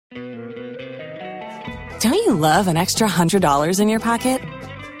Don't you love an extra $100 in your pocket?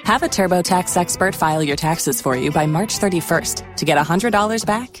 Have a TurboTax expert file your taxes for you by March 31st to get $100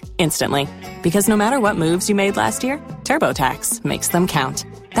 back instantly. Because no matter what moves you made last year, TurboTax makes them count.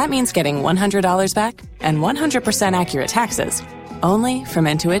 That means getting $100 back and 100% accurate taxes, only from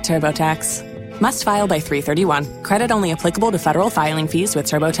Intuit TurboTax. Must file by 3/31. Credit only applicable to federal filing fees with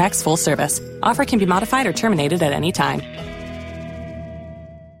TurboTax full service. Offer can be modified or terminated at any time.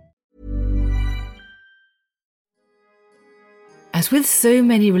 As with so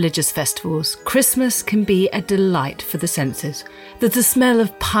many religious festivals, Christmas can be a delight for the senses. There's the smell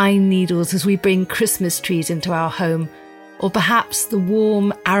of pine needles as we bring Christmas trees into our home, or perhaps the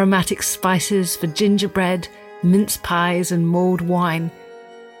warm, aromatic spices for gingerbread, mince pies and mulled wine.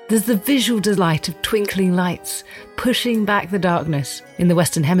 There's the visual delight of twinkling lights, pushing back the darkness, in the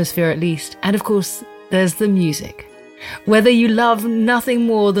Western Hemisphere at least. And of course, there's the music. Whether you love nothing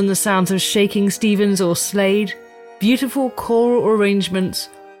more than the sounds of Shaking Stevens or Slade, beautiful choral arrangements,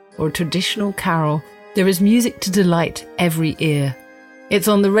 or a traditional carol, there is music to delight every ear. It's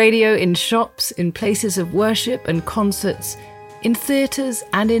on the radio, in shops, in places of worship and concerts, in theatres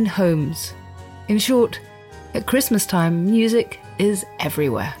and in homes. In short, at Christmas time, music is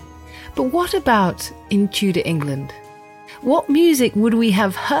everywhere. But what about in Tudor England? What music would we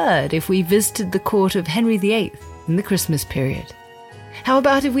have heard if we visited the court of Henry VIII in the Christmas period? How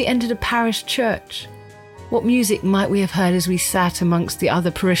about if we entered a parish church? What music might we have heard as we sat amongst the other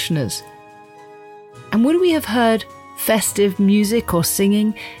parishioners? And would we have heard festive music or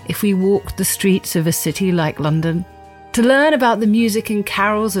singing if we walked the streets of a city like London? To learn about the music and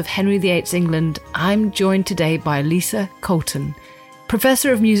carols of Henry VIII's England, I'm joined today by Lisa Colton,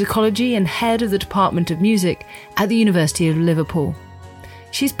 Professor of Musicology and Head of the Department of Music at the University of Liverpool.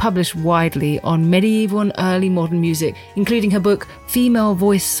 She's published widely on medieval and early modern music, including her book Female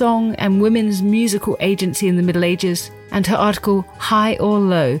Voice Song and Women's Musical Agency in the Middle Ages, and her article High or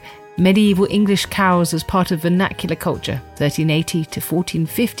Low, Medieval English Carols as Part of Vernacular Culture, 1380 to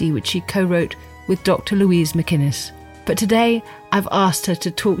 1450, which she co-wrote with Dr. Louise McInnes. But today, I've asked her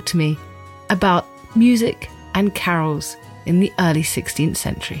to talk to me about music and carols in the early 16th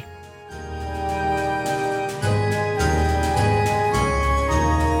century.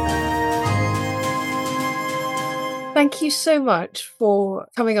 Thank you so much for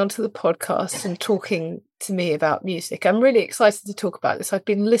coming onto the podcast and talking to me about music. I'm really excited to talk about this. I've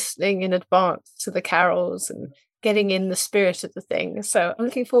been listening in advance to the carols and getting in the spirit of the thing. So I'm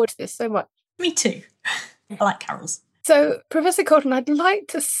looking forward to this so much. Me too. I like carols. So, Professor Colton, I'd like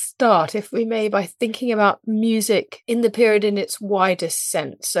to start, if we may, by thinking about music in the period in its widest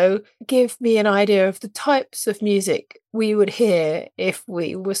sense. So give me an idea of the types of music we would hear if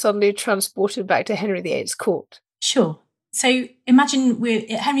we were suddenly transported back to Henry VIII's court. Sure. So imagine we're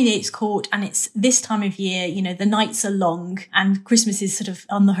at Henry VIII's court and it's this time of year, you know, the nights are long and Christmas is sort of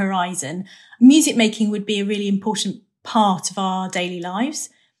on the horizon. Music making would be a really important part of our daily lives.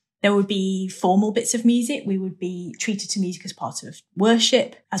 There would be formal bits of music. We would be treated to music as part of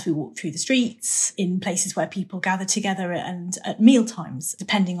worship as we walk through the streets, in places where people gather together and at meal times,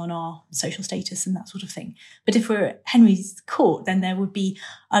 depending on our social status and that sort of thing. But if we're at Henry's court, then there would be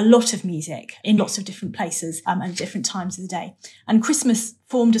a lot of music in lots of different places and different times of the day. And Christmas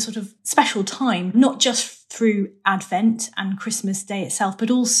formed a sort of special time, not just through Advent and Christmas Day itself, but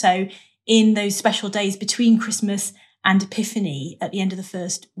also in those special days between Christmas and Epiphany at the end of the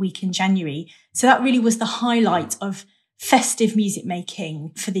first week in January. So that really was the highlight of festive music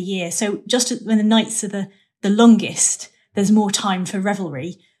making for the year. So just when the nights are the longest, there's more time for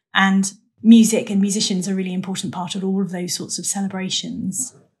revelry, and music and musicians are a really important part of all of those sorts of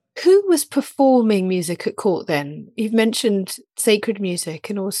celebrations. Who was performing music at court then? You've mentioned sacred music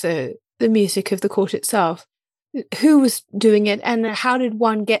and also the music of the court itself. Who was doing it and how did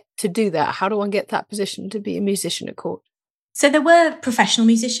one get to do that? How do one get that position to be a musician at court? So there were professional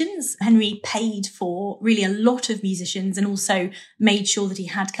musicians. Henry paid for really a lot of musicians and also made sure that he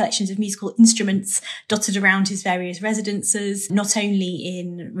had collections of musical instruments dotted around his various residences, not only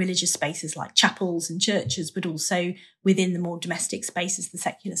in religious spaces like chapels and churches, but also within the more domestic spaces, the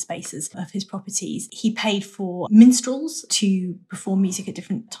secular spaces of his properties. He paid for minstrels to perform music at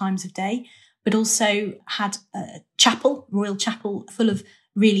different times of day, but also had a chapel, royal chapel, full of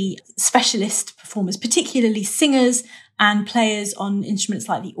really specialist performers, particularly singers and players on instruments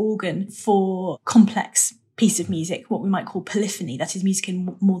like the organ for complex piece of music, what we might call polyphony, that is music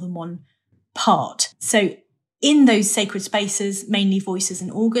in more than one part. So in those sacred spaces, mainly voices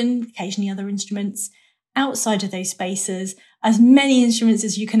and organ, occasionally other instruments. Outside of those spaces, as many instruments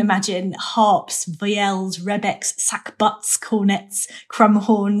as you can imagine: harps, viols, rebecks, sackbuts, cornets,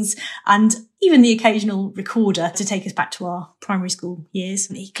 crumhorns, and even the occasional recorder to take us back to our primary school years.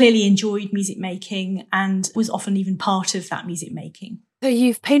 He clearly enjoyed music making and was often even part of that music making. So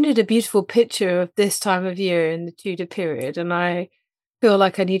you've painted a beautiful picture of this time of year in the Tudor period, and I feel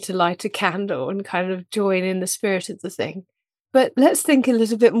like I need to light a candle and kind of join in the spirit of the thing. But let's think a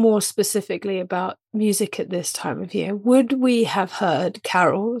little bit more specifically about music at this time of year. Would we have heard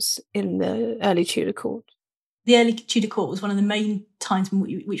carols in the early Tudor court? The early Tudor court was one of the main times in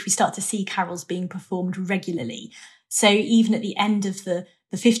which we start to see carols being performed regularly. So even at the end of the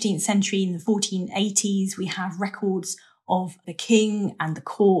 15th century, in the 1480s, we have records of the king and the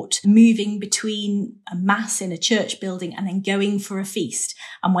court moving between a mass in a church building and then going for a feast.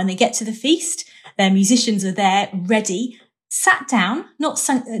 And when they get to the feast, their musicians are there ready, sat down, not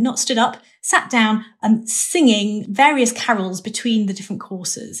stood up, sat down and singing various carols between the different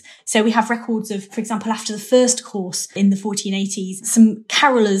courses. So we have records of, for example, after the first course in the 1480s, some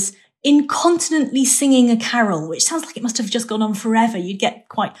carolers incontinently singing a carol, which sounds like it must have just gone on forever. You'd get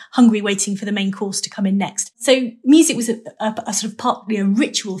quite hungry waiting for the main course to come in next. So music was a sort of partly a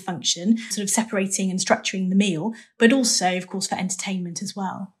ritual function, sort of separating and structuring the meal, but also, of course, for entertainment as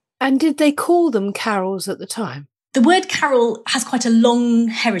well. And did they call them carols at the time? The word carol has quite a long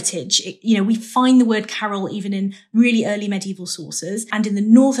heritage. We find the word carol even in really early medieval sources. And in the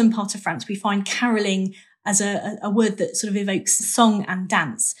northern part of France, we find caroling as a word that sort of evokes song and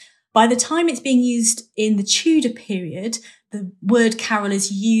dance. By the time it's being used in the Tudor period, the word carol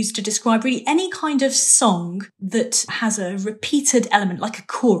is used to describe really any kind of song that has a repeated element, like a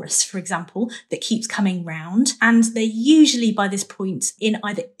chorus, for example, that keeps coming round. And they're usually, by this point, in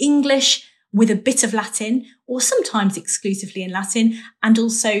either English with a bit of Latin, or sometimes exclusively in Latin, and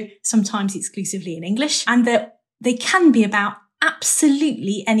also sometimes exclusively in English. And they can be about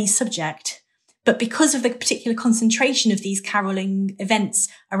absolutely any subject. But because of the particular concentration of these caroling events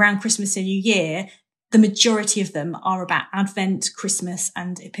around Christmas and New Year, the majority of them are about Advent, Christmas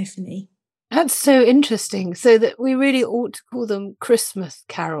and Epiphany. That's so interesting. So that we really ought to call them Christmas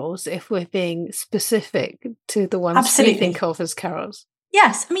carols if we're being specific to the ones Absolutely. we think of as carols.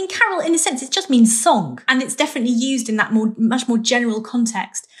 Yes, I mean, carol, in a sense, it just means song, and it's definitely used in that much more general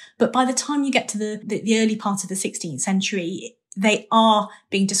context. But by the time you get to the early part of the 16th century, they are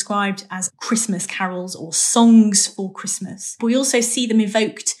being described as Christmas carols or songs for Christmas. But we also see them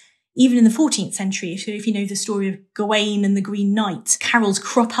evoked even in the 14th century. If you know the story of Gawain and the Green Knight, carols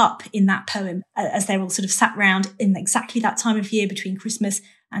crop up in that poem as they're all sort of sat round in exactly that time of year between Christmas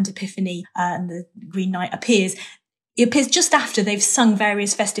and Epiphany, and the Green Knight appears. It appears just after they've sung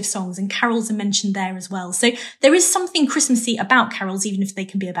various festive songs, and carols are mentioned there as well. So there is something Christmassy about carols, even if they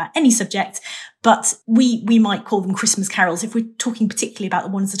can be about any subject. But we might call them Christmas carols if we're talking particularly about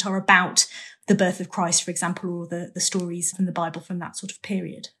the ones that are about the birth of Christ, for example, or the stories from the Bible from that sort of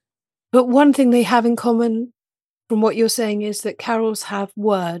period. But one thing they have in common from what you're saying is that carols have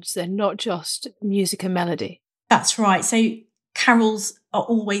words. They're not just music and melody. That's right. So carols are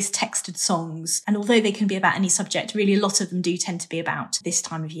always texted songs. And although they can be about any subject, really a lot of them do tend to be about this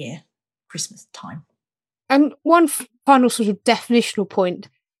time of year, Christmas time. And one final sort of definitional point,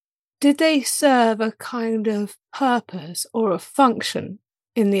 did they serve a kind of purpose or a function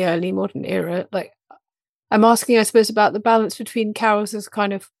in the early modern era? Like, I'm asking, I suppose, about the balance between carols as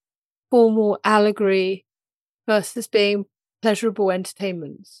kind of formal allegory versus being pleasurable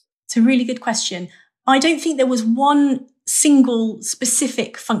entertainments. It's a really good question. I don't think there was one single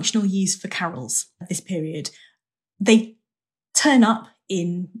specific functional use for carols at this period. They turn up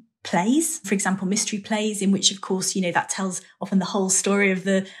in plays, for example, mystery plays, in which, of course, that tells often the whole story of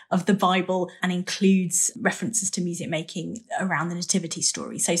the Bible and includes references to music making around the nativity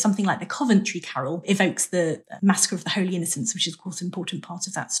story. So something like the Coventry Carol evokes the Massacre of the Holy Innocents, which is, of course, an important part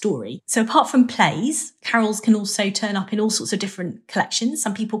of that story. So apart from plays, carols can also turn up in all sorts of different collections.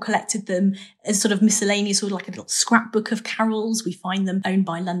 Some people collected them as sort of miscellaneous, sort of like a little scrapbook of carols. We find them owned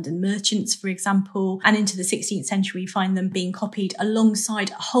by London merchants, for example. And into the 16th century, we find them being copied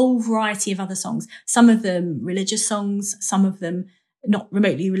alongside a whole variety of other songs. Some of them religious songs, some of them not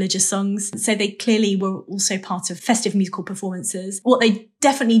remotely religious songs. So they clearly were also part of festive musical performances. What they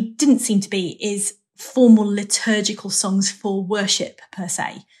definitely didn't seem to be is formal liturgical songs for worship per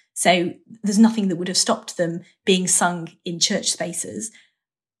se. So there's nothing that would have stopped them being sung in church spaces,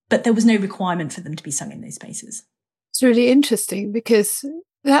 but there was no requirement for them to be sung in those spaces. It's really interesting because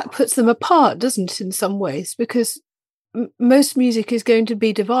that puts them apart, doesn't it, in some ways? Because most music is going to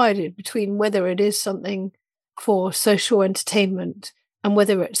be divided between whether it is something for social entertainment and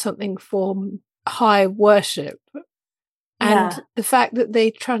whether it's something for high worship. And the fact that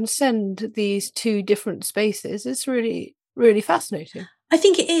they transcend these two different spaces is really, really fascinating. I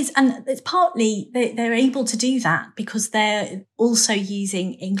think it is. And it's partly they're able to do that because they're also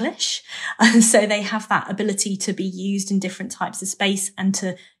using English. And so they have that ability to be used in different types of space and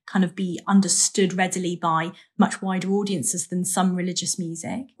to kind of be understood readily by much wider audiences than some religious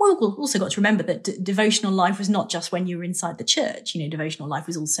music. Well, we've also got to remember that devotional life was not just when you were inside the church. You know, devotional life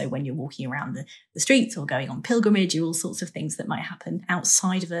was also when you're walking around the streets or going on pilgrimage or all sorts of things that might happen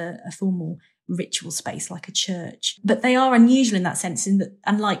outside of a formal ritual space like a church. But they are unusual in that sense, in that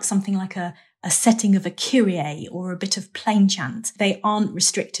unlike something like a setting of a Kyrie or a bit of plain chant, they aren't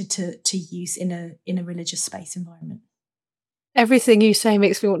restricted to use in a religious space environment. Everything you say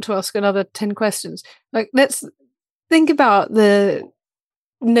makes me want to ask another 10 questions. Like, let's think about the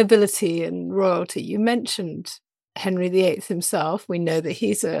nobility and royalty. You mentioned Henry VIII himself. We know that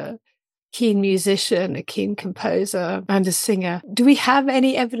he's a keen musician, a keen composer, and a singer. Do we have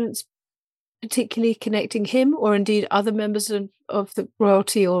any evidence particularly connecting him or indeed other members of the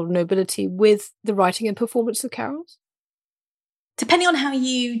royalty or nobility with the writing and performance of carols? Depending on how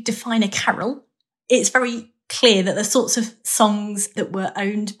you define a carol, it's very clear that the sorts of songs that were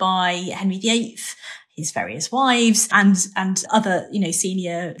owned by Henry VIII, his various wives, and other,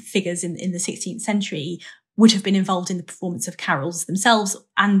 senior figures in the 16th century would have been involved in the performance of carols themselves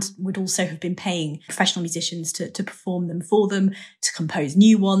and would also have been paying professional musicians to perform them for them, to compose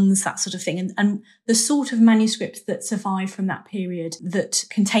new ones, that sort of thing. And the sort of manuscripts that survive from that period that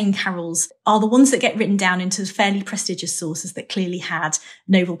contain carols are the ones that get written down into fairly prestigious sources that clearly had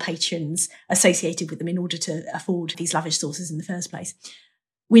noble patrons associated with them in order to afford these lavish sources in the first place.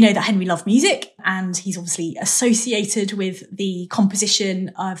 We know that Henry loved music, and he's obviously associated with the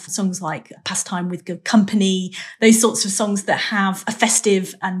composition of songs like Pastime with Good Company, those sorts of songs that have a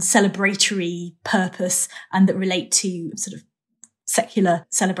festive and celebratory purpose and that relate to sort of secular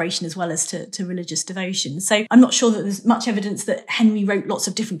celebration as well as to religious devotion. So I'm not sure that there's much evidence that Henry wrote lots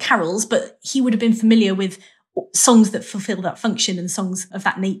of different carols, but he would have been familiar with songs that fulfill that function and songs of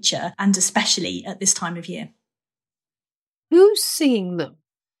that nature, and especially at this time of year. Who's singing them?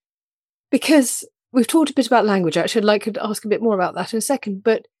 Because we've talked a bit about language. Actually, I'd like to ask a bit more about that in a second.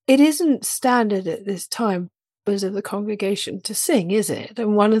 But it isn't standard at this time members of the congregation to sing, is it?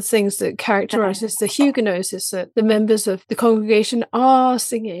 And one of the things that characterises the Huguenots is that the members of the congregation are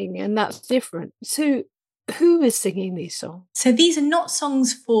singing, and that's different. So who is singing these songs? So these are not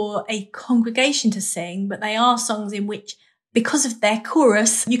songs for a congregation to sing, but they are songs in which, because of their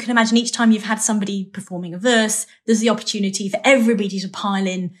chorus, you can imagine each time you've had somebody performing a verse, there's the opportunity for everybody to pile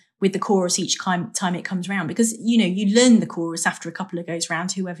in with the chorus each time it comes round, because, you learn the chorus after a couple of goes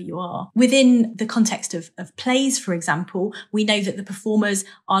round, whoever you are. Within the context of plays, for example, we know that the performers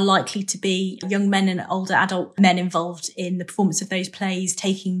are likely to be young men and older adult men involved in the performance of those plays,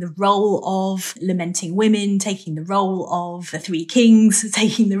 taking the role of lamenting women, taking the role of the three kings,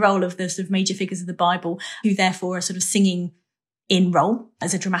 taking the role of the sort of major figures of the Bible, who therefore are sort of singing in role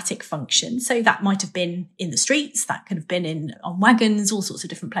as a dramatic function. So that might have been in the streets, that could have been on wagons, all sorts of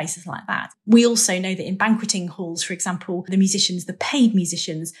different places like that. We also know that in banqueting halls, for example, the paid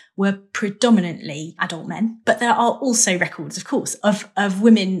musicians were predominantly adult men. But there are also records, of course, of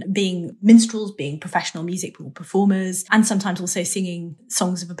women being minstrels, being professional musical performers, and sometimes also singing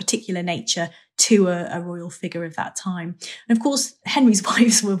songs of a particular nature to a royal figure of that time. And of course, Henry's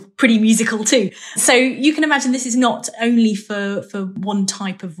wives were pretty musical too. So you can imagine this is not only for one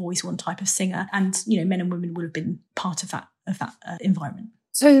type of voice, one type of singer. And, men and women would have been part of that environment.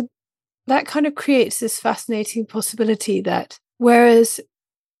 So that kind of creates this fascinating possibility that whereas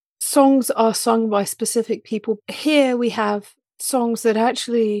songs are sung by specific people, here we have songs that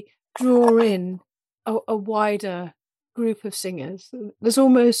actually draw in a wider group of singers. There's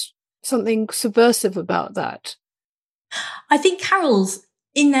almost something subversive about that. I think carols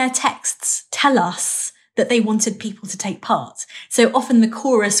in their texts tell us that they wanted people to take part. So often the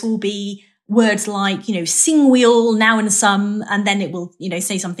chorus will be words like, sing we all now and some, and then it will,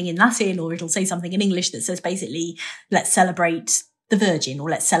 say something in Latin, or it'll say something in English that says basically, let's celebrate the Virgin, or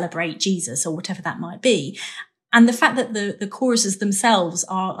let's celebrate Jesus, or whatever that might be. And the fact that the choruses themselves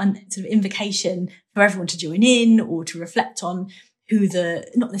are a sort of invocation for everyone to join in or to reflect on who the,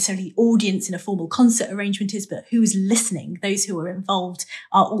 not necessarily audience in a formal concert arrangement is, but who's listening. Those who are involved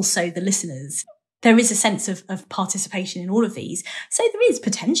are also the listeners. There is a sense of participation in all of these. So there is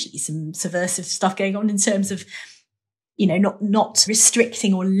potentially some subversive stuff going on in terms of, not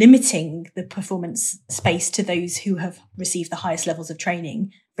restricting or limiting the performance space to those who have received the highest levels of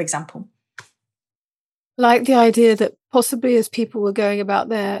training, for example. Like the idea that possibly as people were going about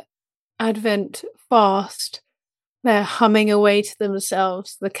their Advent fast, They're humming away to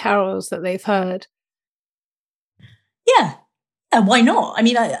themselves the carols that they've heard. Yeah. Why not? I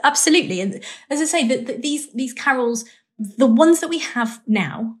mean, absolutely. And as I say, these carols, the ones that we have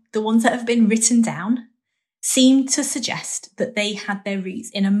now, the ones that have been written down, seem to suggest that they had their roots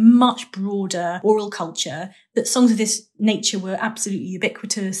in a much broader oral culture, that songs of this nature were absolutely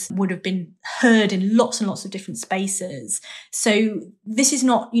ubiquitous, would have been heard in lots and lots of different spaces. So this is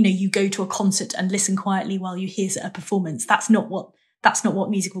not, you go to a concert and listen quietly while you hear a performance. That's not what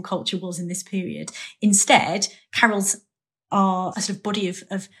musical culture was in this period. Instead, carols are a sort of body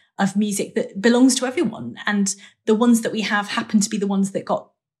of music that belongs to everyone. And the ones that we have happen to be the ones that got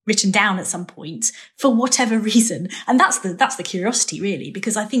written down at some point for whatever reason. And that's the curiosity, really,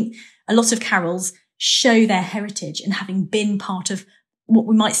 because I think a lot of carols show their heritage in having been part of what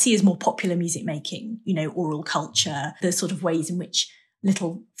we might see as more popular music making, oral culture, the sort of ways in which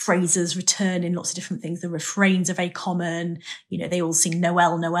little phrases return in lots of different things. The refrains are very common. They all sing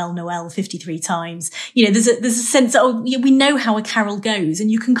Noel, Noel, Noel 53 times. There's a sense that, we know how a carol goes,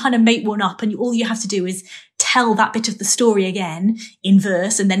 and you can kind of make one up, and all you have to do is tell that bit of the story again in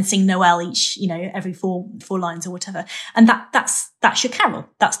verse and then sing Noel each, every four lines or whatever. And that's your carol.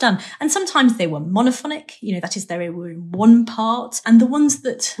 That's done. And sometimes they were monophonic, that is, they were in one part. And the ones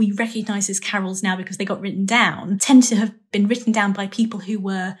that we recognize as carols now because they got written down tend to have been written down by people who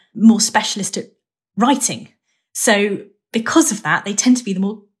were more specialist at writing. So because of that, they tend to be the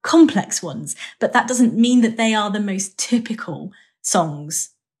more complex ones. But that doesn't mean that they are the most typical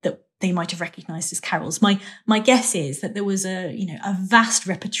songs that they might have recognized as carols. My guess is that there was a vast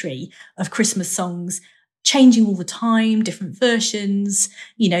repertory of Christmas songs changing all the time, different versions,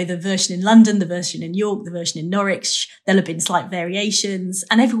 the version in London, the version in York, the version in Norwich. There'll have been slight variations,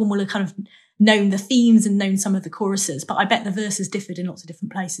 and everyone will have kind of known the themes and known some of the choruses, but I bet the verses differed in lots of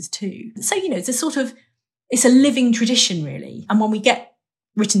different places too. So, it's a living tradition, really. And when we get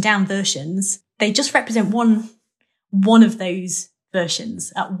written down versions, they just represent one of those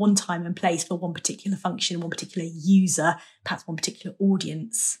versions at one time and place for one particular function, one particular user, perhaps one particular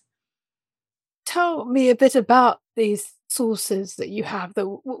audience. Tell me a bit about these sources that you have.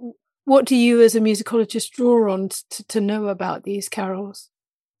 What do you as a musicologist draw on to know about these carols?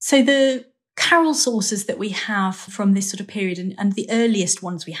 So the carol sources that we have from this sort of period, and the earliest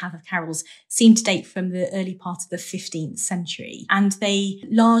ones we have of carols, seem to date from the early part of the 15th century. And they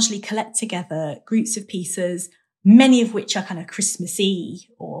largely collect together groups of pieces, many of which are kind of Christmassy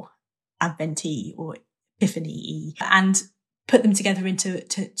or Adventy or Epiphany-y, and put them together into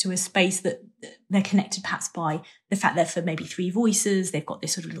a space that they're connected perhaps by the fact they're for maybe three voices. They've got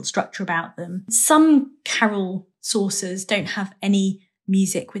this sort of little structure about them. Some carol sources don't have any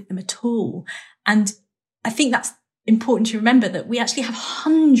music with them at all. And I think that's important to remember, that we actually have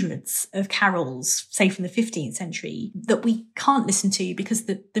hundreds of carols, say from the 15th century, that we can't listen to because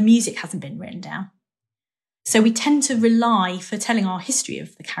the music hasn't been written down. So we tend to rely, for telling our history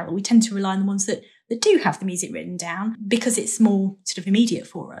of the carol, we tend to rely on the ones that do have the music written down because it's more sort of immediate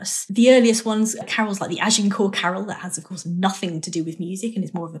for us. The earliest ones are carols like the Agincourt carol, that has, of course, nothing to do with music and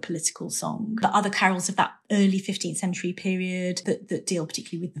is more of a political song. But other carols of that early 15th century period that deal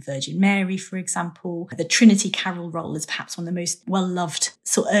particularly with the Virgin Mary, for example. The Trinity carol roll is perhaps one of the most well-loved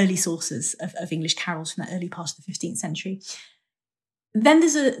early sources of English carols from that early part of the 15th century. Then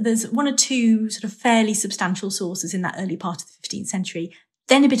there's one or two sort of fairly substantial sources in that early part of the 15th century,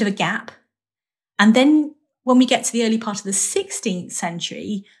 then a bit of a gap. And then when we get to the early part of the 16th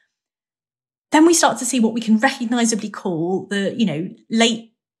century, then we start to see what we can recognisably call the,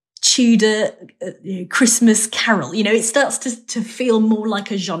 late Tudor Christmas carol. It starts to feel more like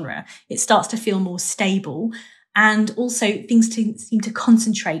a genre. It starts to feel more stable. And also things seem to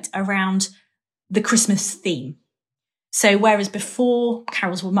concentrate around the Christmas theme. So whereas before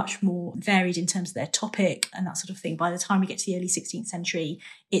carols were much more varied in terms of their topic and that sort of thing, by the time we get to the early 16th century,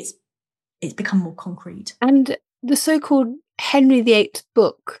 it's become more concrete. And the so-called Henry VIII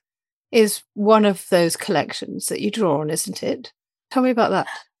book is one of those collections that you draw on, isn't it? Tell me about that.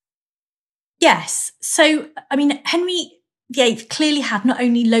 Yes. So, Henry VIII clearly had not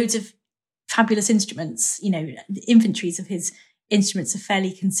only loads of fabulous instruments, the inventories of his instruments are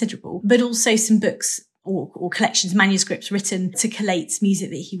fairly considerable, but also some books or collections, manuscripts written to collate music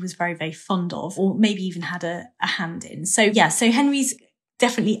that he was very, very fond of, or maybe even had a hand in. So Henry's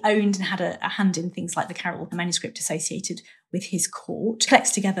definitely owned and had a hand in things like the carol manuscript associated with his court.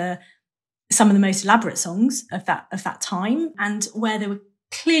 Collects together some of the most elaborate songs of that time, and where there were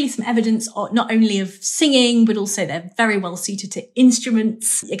clearly some evidence not only of singing, but also they're very well suited to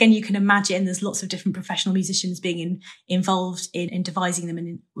instruments. Again, you can imagine there's lots of different professional musicians being involved in devising them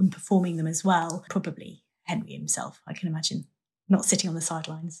and in performing them as well. Probably Henry himself, I can imagine, not sitting on the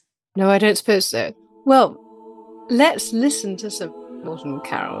sidelines. No, I don't suppose so. Well, let's listen to some modern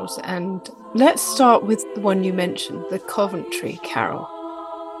carols, and let's start with the one you mentioned, the Coventry Carol.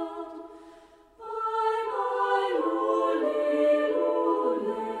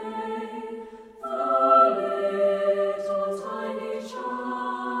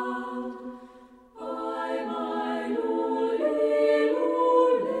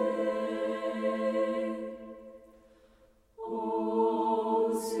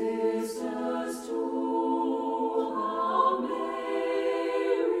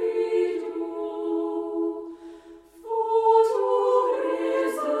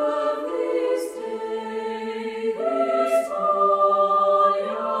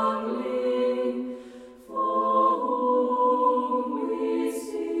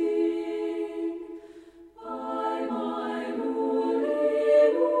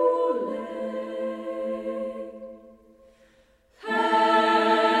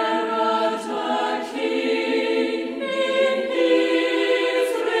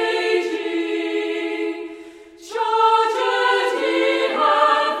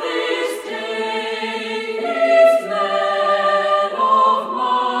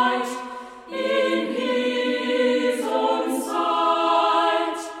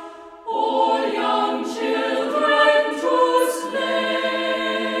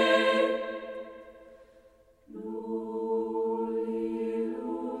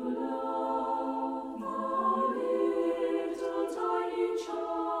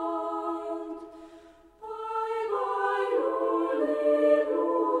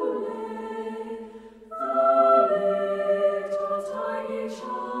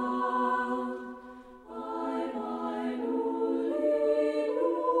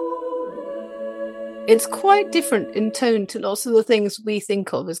 It's quite different in tone to lots of the things we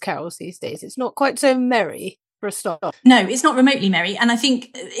think of as carols these days. It's not quite so merry for a start. No, it's not remotely merry. And I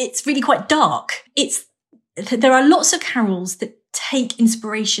think it's really quite dark. There are lots of carols that take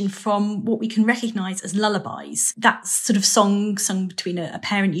inspiration from what we can recognise as lullabies. That's sort of song sung between a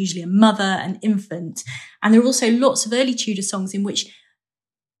parent, usually a mother, and infant. And there are also lots of early Tudor songs in which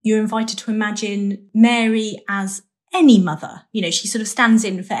you're invited to imagine Mary as any mother. You know, she sort of stands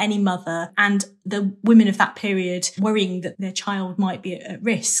in for any mother, and the women of that period worrying that their child might be at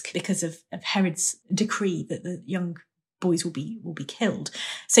risk because of Herod's decree that the young boys will be killed.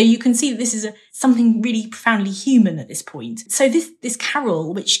 So you can see that this is something really profoundly human at this point. So this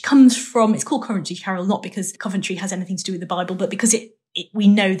carol, which comes from, it's called Coventry Carol, not because Coventry has anything to do with the Bible, but because we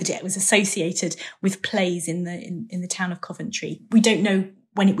know that it was associated with plays in the town of Coventry. We don't know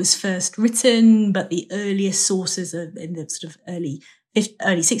when it was first written, but the earliest sources are in the sort of early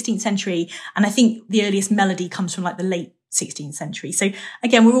 16th century. And I think the earliest melody comes from like the late 16th century. So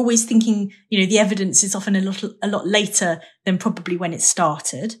again, we're always thinking, the evidence is often a lot later than probably when it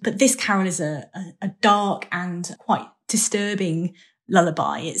started. But this carol is a dark and quite disturbing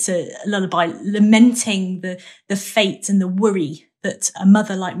lullaby. It's a lullaby lamenting the fate and the worry that a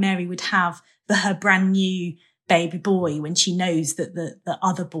mother like Mary would have for her brand new baby boy when she knows that the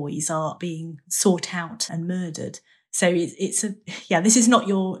other boys are being sought out and murdered. So this is not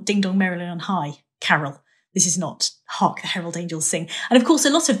your Ding Dong Merrily on High carol. This is not Hark the Herald Angels Sing. And of course, a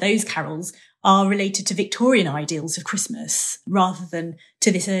lot of those carols are related to Victorian ideals of Christmas rather than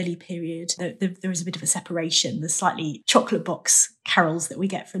to this early period. There is a bit of a separation. The slightly chocolate box carols that we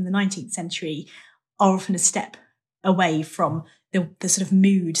get from the 19th century are often a step away from the sort of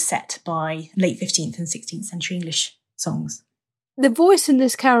mood set by late 15th and 16th century English songs. The voice in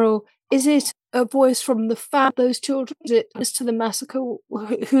this carol, is it a voice from those children? Is it as to the massacre?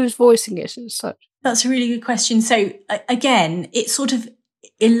 Who's voicing it as such? That's a really good question. So again, it sort of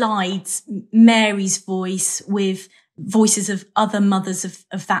elides Mary's voice with voices of other mothers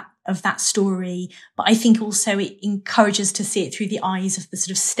of that story. But I think also it encourages to see it through the eyes of the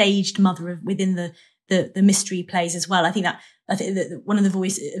sort of staged mother within the mystery plays as well. I think that one of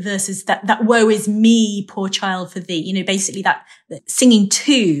the verses that woe is me, poor child, for thee, basically that singing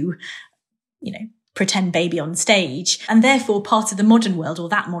to, pretend baby on stage, and therefore part of the modern world, or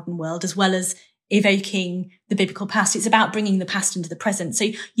that modern world, as well as evoking the biblical past. It's about bringing the past into the present. So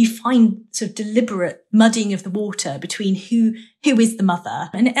you find sort of deliberate muddying of the water between who is the mother.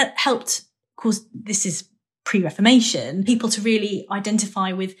 And it helped, of course, this is pre-Reformation, people to really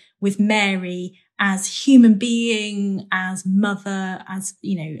identify with Mary as human being, as mother, as,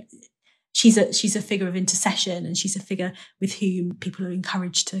 she's a figure of intercession, and she's a figure with whom people are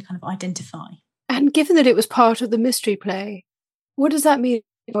encouraged to kind of identify. And given that it was part of the mystery play, what does that mean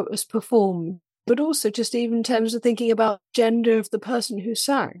when it was performed? But also just even in terms of thinking about gender of the person who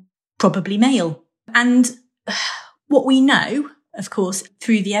sang. Probably male. And what we know, of course,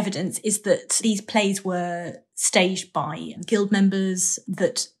 through the evidence, is that these plays were staged by guild members,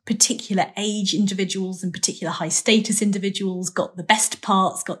 that particular age individuals and particular high status individuals got the best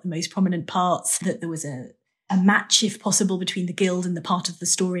parts, got the most prominent parts, that there was a match, if possible, between the guild and the part of the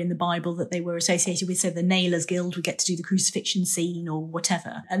story in the Bible that they were associated with. So the Nailers Guild would get to do the crucifixion scene or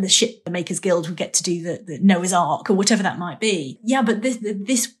whatever, and the Shipmakers Guild would get to do the Noah's Ark or whatever that might be. Yeah, but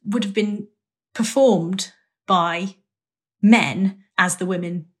this would have been performed by men as the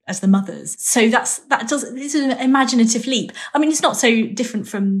women, as the mothers. So this is an imaginative leap. I mean, it's not so different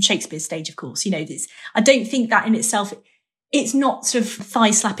from Shakespeare's stage, of course. I don't think that in itself, it's not sort of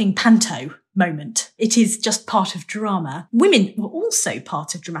thigh-slapping panto moment. It is just part of drama. Women were also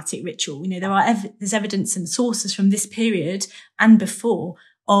part of dramatic ritual. There's evidence and sources from this period and before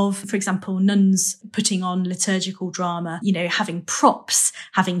of, for example, nuns putting on liturgical drama, having props,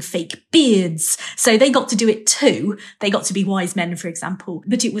 having fake beards. So they got to do it too. They got to be wise men, for example.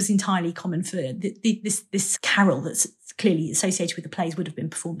 But it was entirely common for this carol that's clearly associated with the plays would have been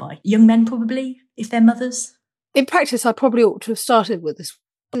performed by young men, probably, if they're mothers. In practice, I probably ought to have started with this.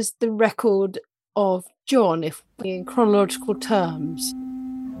 Is the record of John, if in chronological terms?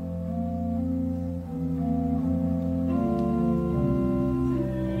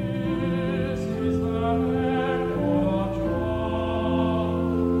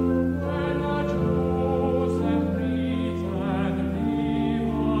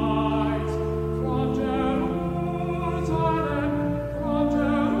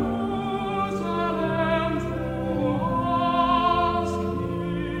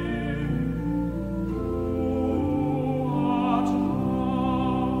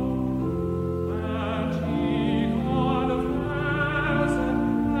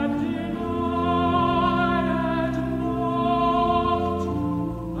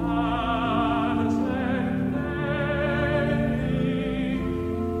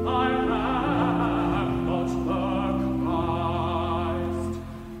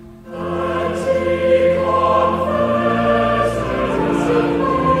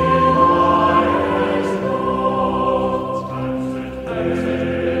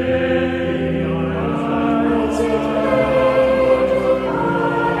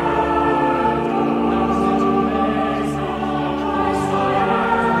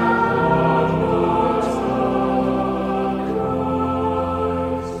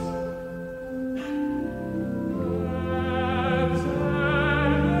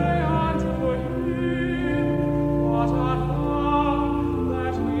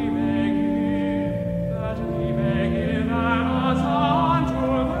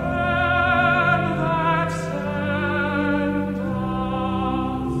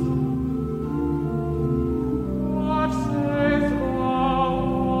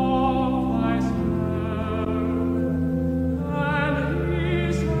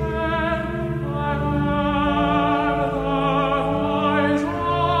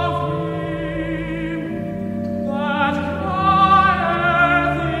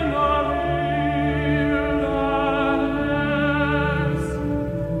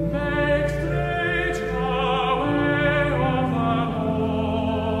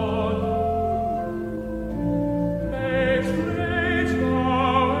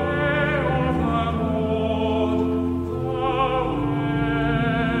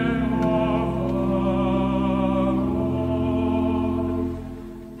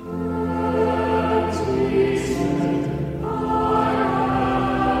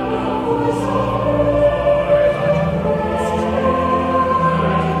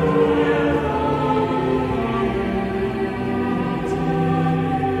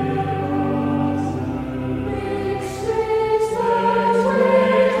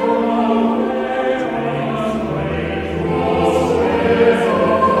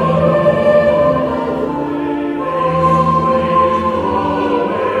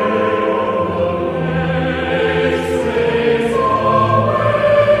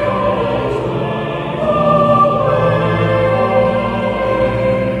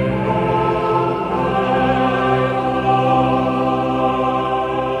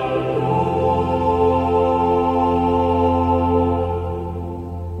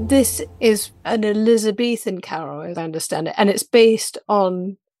 This is an Elizabethan carol, as I understand it, and it's based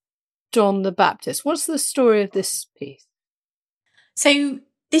on John the Baptist. What's the story of this piece? So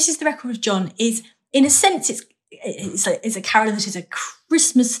this is the record of John. Is in a sense, it's a carol that is a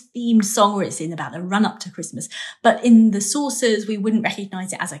Christmas themed song, or it's in about the run up to Christmas. But in the sources, we wouldn't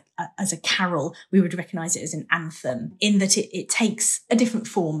recognise it as a carol. We would recognise it as an anthem, in that it takes a different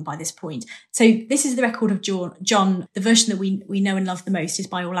form by this point. So this is the record of John. The version that we know and love the most is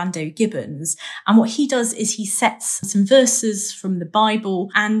by Orlando Gibbons. And what he does is he sets some verses from the Bible,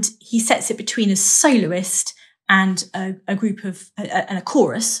 and he sets it between a soloist and a group of and a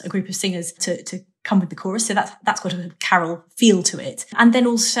chorus, a group of singers to come with the chorus. So that's got a carol feel to it. And then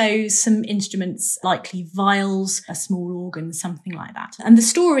also some instruments, likely viols, a small organ, something like that. And the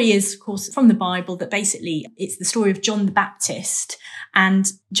story is, of course, from the Bible, that basically it's the story of John the Baptist.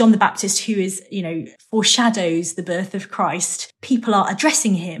 And John the Baptist, who is, foreshadows the birth of Christ. People are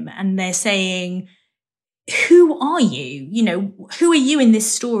addressing him and they're saying, who are you? Who are you in this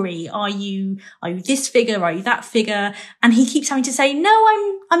story? Are you this figure? Are you that figure? And he keeps having to say, no,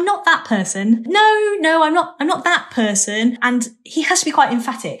 I'm not that person. No, I'm not that person. And he has to be quite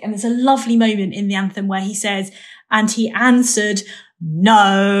emphatic. And there's a lovely moment in the anthem where he says, and he answered,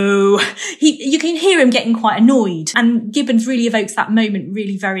 no. You can hear him getting quite annoyed. And Gibbons really evokes that moment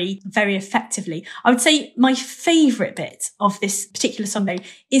really very, very effectively. I would say my favourite bit of this particular song, though,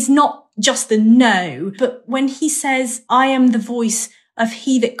 is not just the no, but when he says, I am the voice of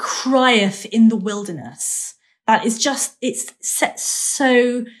he that crieth in the wilderness. That is just, it's set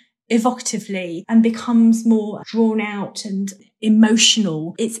so evocatively and becomes more drawn out and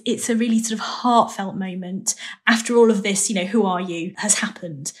emotional. It's a really sort of heartfelt moment after all of this, who are you, has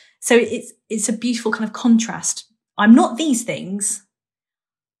happened. So it's a beautiful kind of contrast. I'm not these things.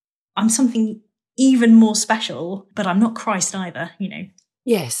 I'm something even more special, but I'm not Christ either,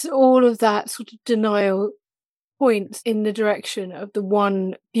 Yes, all of that sort of denial points in the direction of the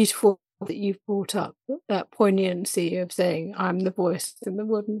one beautiful that you've brought up, that poignancy of saying, I'm the voice in the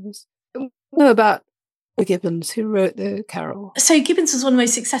wilderness. Know about Gibbons, who wrote the carol. So Gibbons was one of the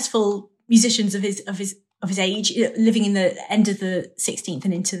most successful musicians of his age, living in the end of the 16th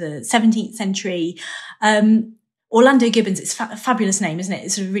and into the 17th century. Orlando Gibbons, it's a fabulous name, isn't it?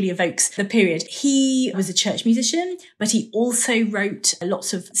 It sort of really evokes the period. He was a church musician, but he also wrote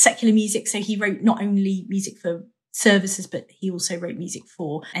lots of secular music. So he wrote not only music for services, but he also wrote music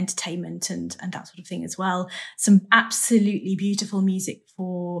for entertainment and that sort of thing as well. Some absolutely beautiful music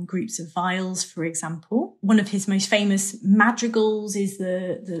for groups of viols, for example. One of his most famous madrigals is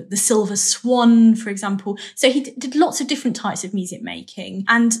the Silver Swan, for example. So he did lots of different types of music making,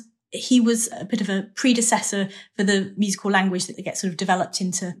 and he was a bit of a predecessor for the musical language that gets sort of developed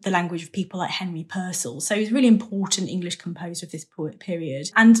into the language of people like Henry Purcell. So he's a really important English composer of this period.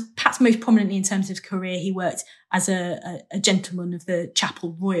 And perhaps most prominently in terms of his career, he worked as a gentleman of the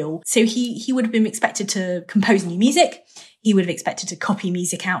Chapel Royal. So he would have been expected to compose new music. He would have expected to copy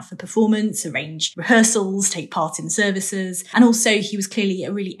music out for performance, arrange rehearsals, take part in services. And also he was clearly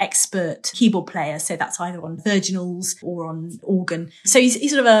a really expert keyboard player. So that's either on virginals or on organ. So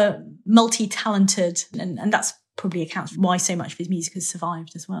he's sort of a multi-talented, and that's probably accounts for why so much of his music has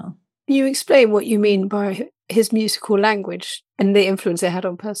survived as well. Can you explain what you mean by his musical language and the influence it had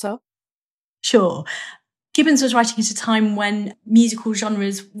on Purcell? Sure. Gibbons was writing at a time when musical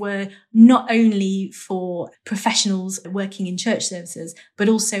genres were not only for professionals working in church services, but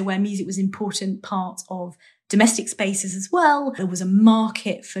also where music was an important part of domestic spaces as well. There was a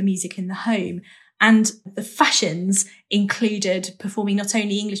market for music in the home. And the fashions included performing not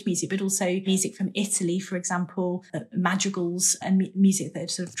only English music, but also music from Italy, for example, madrigals and music that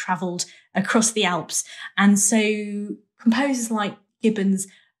had sort of travelled across the Alps. And so composers like Gibbons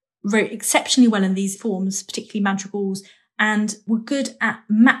wrote exceptionally well in these forms, particularly madrigals, and were good at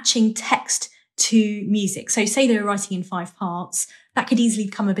matching text to music. So say they were writing in 5 parts, that could easily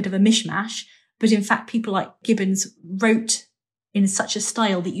become a bit of a mishmash. But in fact, people like Gibbons wrote in such a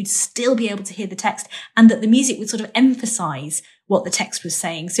style that you'd still be able to hear the text, and that the music would sort of emphasize what the text was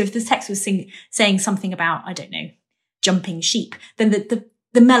saying. So if the text was saying something about, I don't know, jumping sheep, then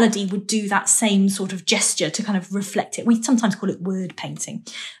the melody would do that same sort of gesture to kind of reflect it. We sometimes call it word painting.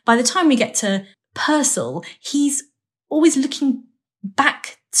 By the time we get to Purcell, he's always looking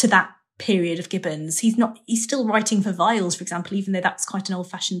back to that period of Gibbons. He's still writing for viols, for example, even though that's quite an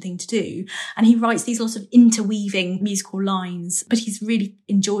old-fashioned thing to do. And he writes these lots of interweaving musical lines, but he really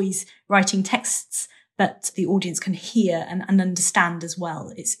enjoys writing texts that the audience can hear and understand as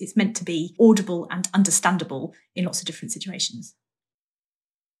well. It's meant to be audible and understandable in lots of different situations.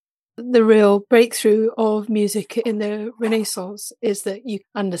 the real breakthrough of music in the Renaissance, is that you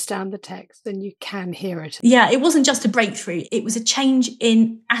understand the text and you can hear it. Yeah, it wasn't just a breakthrough. It was a change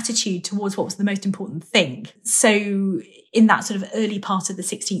in attitude towards what was the most important thing. So in that sort of early part of the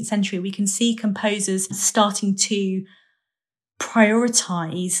 16th century, we can see composers starting to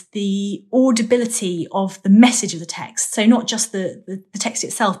prioritize the audibility of the message of the text. So not just the text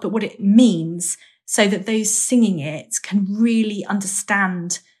itself, but what it means, so that those singing it can really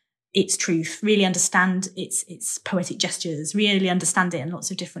understand its truth, really understand its poetic gestures, really understand it on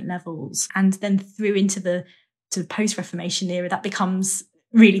lots of different levels. And then through into the post-Reformation era, that becomes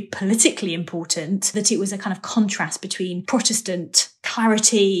really politically important, that it was a kind of contrast between Protestant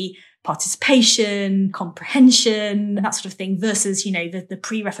clarity, participation, comprehension, that sort of thing, versus, the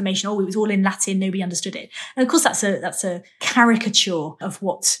pre-Reformation, it was all in Latin, nobody understood it. And of course, that's a caricature of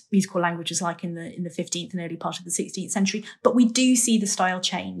what musical language was like in the 15th and early part of the 16th century. But we do see the style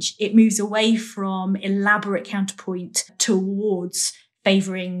change. It moves away from elaborate counterpoint towards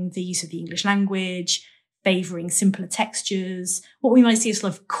favouring the use of the English language, favouring simpler textures. What we might see is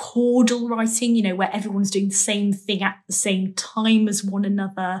sort of chordal writing, where everyone's doing the same thing at the same time as one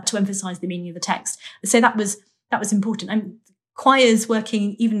another to emphasise the meaning of the text. So that was important. And choirs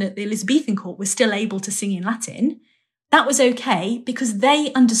working even at the Elizabethan court were still able to sing in Latin. That was okay because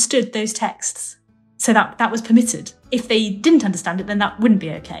they understood those texts. So that was permitted. If they didn't understand it, then that wouldn't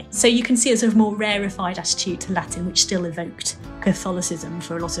be okay. So you can see a sort of more rarefied attitude to Latin, which still evoked Catholicism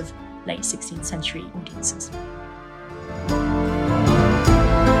for a lot of late 16th century audiences.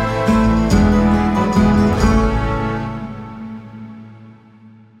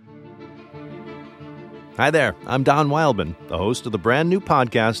 Hi there, I'm Don Wildman, the host of the brand new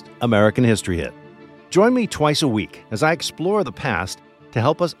podcast, American History Hit. Join me twice a week as I explore the past to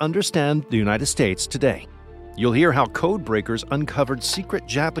help us understand the United States today. You'll hear how code breakers uncovered secret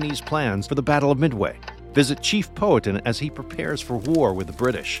Japanese plans for the Battle of Midway, visit Chief Powhatan as he prepares for war with the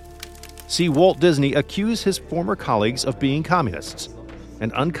British, see Walt Disney accuse his former colleagues of being communists,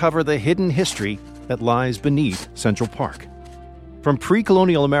 and uncover the hidden history that lies beneath Central Park. From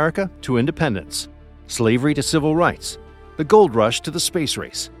pre-colonial America to independence, slavery to civil rights, the gold rush to the space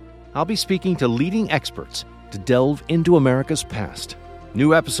race, I'll be speaking to leading experts to delve into America's past.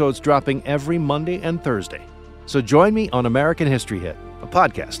 New episodes dropping every Monday and Thursday. So join me on American History Hit, a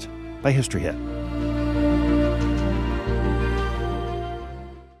podcast by History Hit.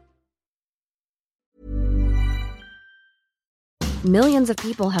 Millions of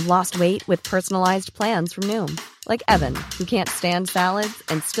people have lost weight with personalized plans from Noom. Like Evan, who can't stand salads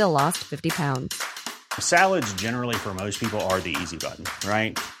and still lost 50 pounds. Salads generally for most people are the easy button,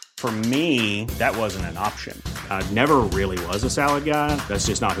 right? For me, that wasn't an option. I never really was a salad guy. That's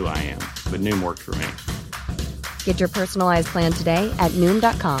just not who I am. But Noom worked for me. Get your personalized plan today at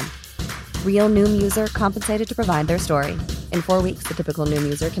Noom.com. Real Noom user compensated to provide their story. In 4 weeks, the typical Noom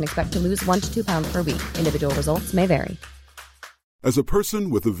user can expect to lose 1 to 2 pounds per week. Individual results may vary. As a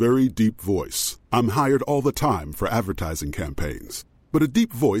person with a very deep voice, I'm hired all the time for advertising campaigns. But a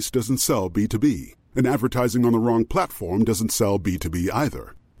deep voice doesn't sell B2B, and advertising on the wrong platform doesn't sell B2B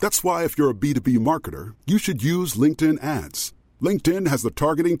either. That's why if you're a B2B marketer, you should use LinkedIn ads. LinkedIn has the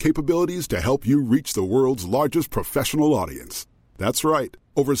targeting capabilities to help you reach the world's largest professional audience. That's right,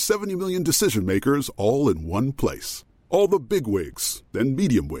 over 70 million decision makers all in one place. All the big wigs, then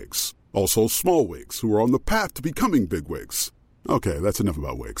medium wigs, also small wigs who are on the path to becoming big wigs. Okay, that's enough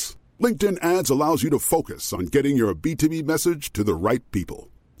about wigs. LinkedIn ads allows you to focus on getting your B2B message to the right people.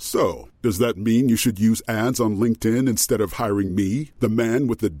 So, does that mean you should use ads on LinkedIn instead of hiring me, the man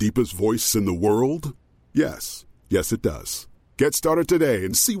with the deepest voice in the world? Yes. Yes, it does. Get started today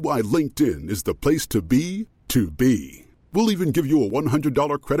and see why LinkedIn is the place to be to be. We'll even give you a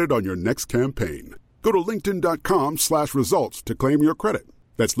 $100 credit on your next campaign. Go to linkedin.com/results to claim your credit.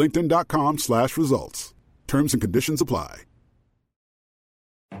 That's linkedin.com/results. Terms and conditions apply.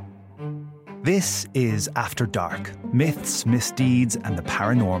 This is After Dark, myths, misdeeds, and the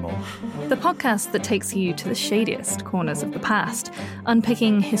paranormal. The podcast that takes you to the shadiest corners of the past,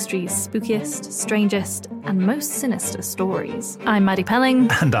 unpicking history's spookiest, strangest, and most sinister stories. I'm Maddie Pelling.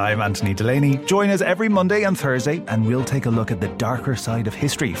 And I'm Anthony Delaney. Join us every Monday and Thursday, and we'll take a look at the darker side of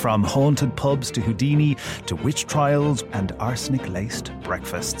history, from haunted pubs to Houdini, to witch trials and arsenic-laced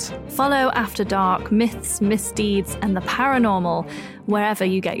breakfasts. Follow After Dark, myths, misdeeds, and the paranormal wherever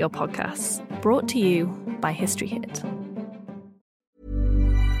you get your podcasts. Brought to you by History Hit.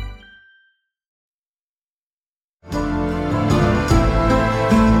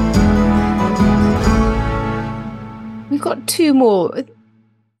 We've got two more.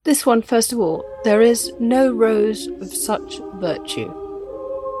 This one, first of all, there is no rose of such virtue.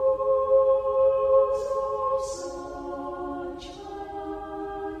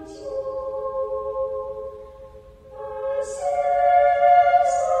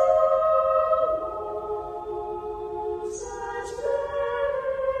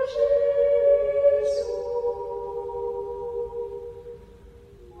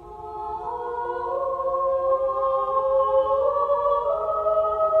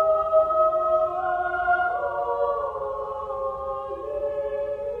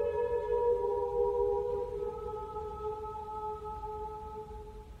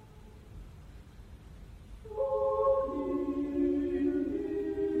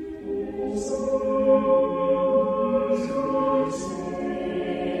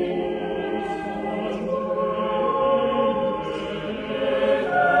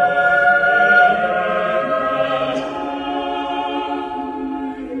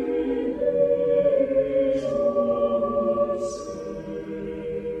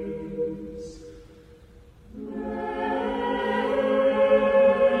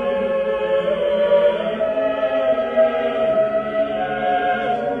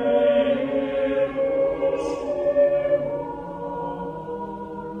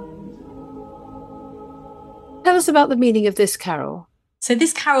 Tell us about the meaning of this carol. So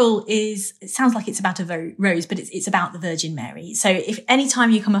this carol it sounds like it's about a rose, but it's about the Virgin Mary. So if any time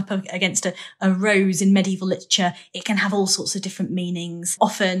you come up against a rose in medieval literature, it can have all sorts of different meanings.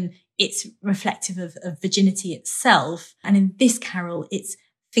 Often it's reflective of virginity itself. And in this carol, it's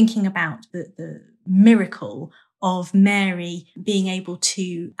thinking about the miracle of Mary being able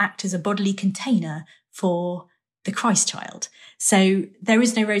to act as a bodily container for the Christ child. So there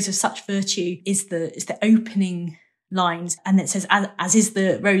is no rose of such virtue is the opening lines, and it says, as is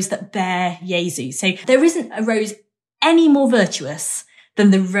the rose that bare Jesu. So there isn't a rose any more virtuous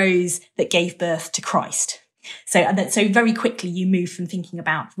than the rose that gave birth to Christ. So very quickly you move from thinking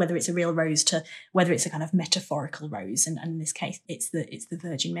about whether it's a real rose to whether it's a kind of metaphorical rose, and in this case it's the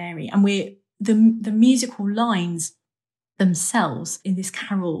Virgin Mary. And the musical lines themselves in this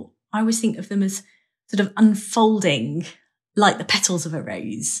carol, I always think of them as sort of unfolding like the petals of a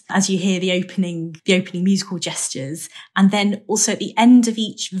rose, as you hear the opening musical gestures. And then also at the end of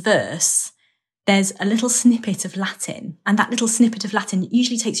each verse, there's a little snippet of Latin. And that little snippet of Latin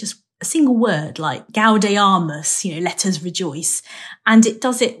usually takes just a single word like Gaudeamus, let us rejoice. And it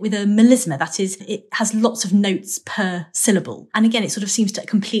does it with a melisma. That is, it has lots of notes per syllable. And again, it sort of seems to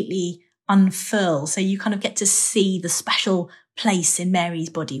completely unfurl. So you kind of get to see the special place in Mary's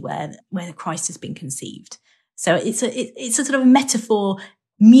body where Christ has been conceived. So it's a sort of a metaphor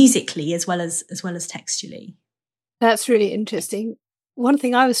musically as well as textually. That's really interesting. One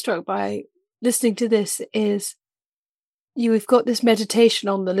thing I was struck by listening to this is you've got this meditation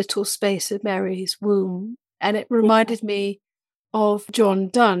on the little space of Mary's womb, and it reminded me of John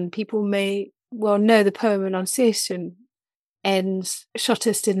Donne. People may well know the poem Annunciation ends,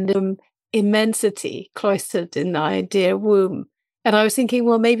 "Shuttest in the immensity, cloistered in thy dear womb." And I was thinking,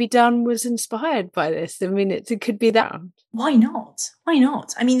 well, maybe Donne was inspired by this. I mean, it could be that. Why not? Why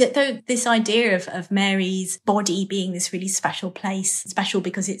not? I mean, this idea of Mary's body being this really special place, special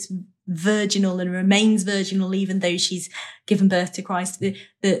because it's virginal and remains virginal even though she's given birth to Christ.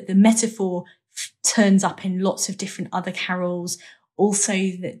 The metaphor turns up in lots of different other carols. Also,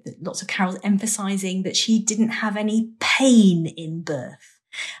 lots of carols emphasising that she didn't have any pain in birth.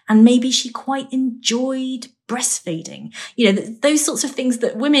 And maybe she quite enjoyed breastfeeding. Those sorts of things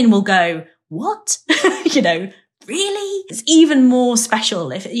that women will go, what? Really? It's even more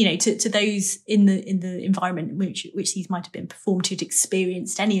special if, to those in the environment which these might have been performed to,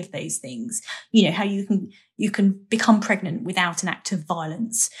 experienced any of those things. How you can become pregnant without an act of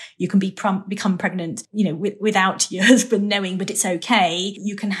violence. You can become pregnant, without your husband knowing, but it's okay.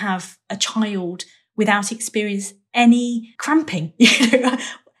 You can have a child without experience any cramping.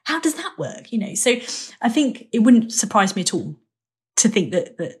 How does that work? So I think it wouldn't surprise me at all to think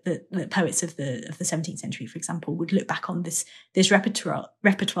that the poets of the 17th century, for example, would look back on this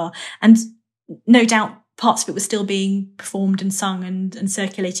repertoire, and no doubt parts of it were still being performed and sung and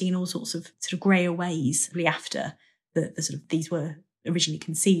circulating in all sorts of sort of grayer ways after the sort of these were originally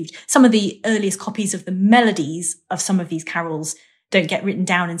conceived. Some of the earliest copies of the melodies of some of these carols don't get written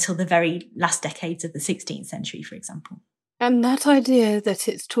down until the very last decades of the 16th century, for example. And that idea that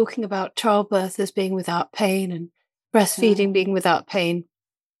it's talking about childbirth as being without pain and breastfeeding being without pain,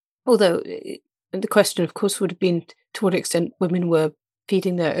 although the question, of course, would have been to what extent women were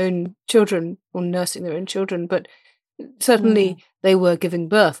feeding their own children or nursing their own children, but certainly they were giving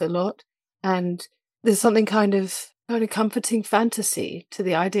birth a lot. And there's something kind of comforting fantasy to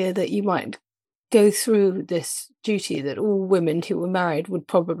the idea that you might go through this duty that all women who were married would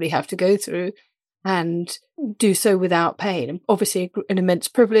probably have to go through, and do so without pain. Obviously an immense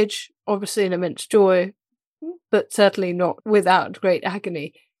privilege, obviously an immense joy, but certainly not without great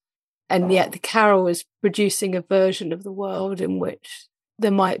agony. And yet the carol is producing a version of the world in which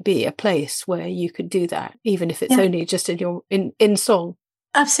there might be a place where you could do that, even if it's only just in song.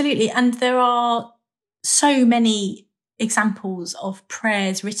 Absolutely. And there are so many examples of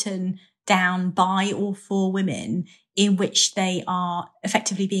prayers written down by or for women in which they are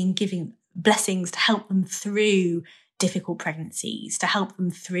effectively being given blessings to help them through difficult pregnancies, to help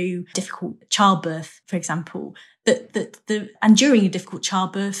them through difficult childbirth, for example. And during a difficult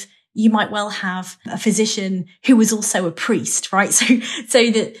childbirth, you might well have a physician who was also a priest, right? So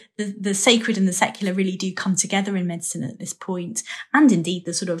that the sacred and the secular really do come together in medicine at this point, and indeed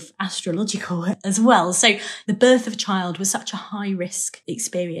the sort of astrological as well. So the birth of a child was such a high risk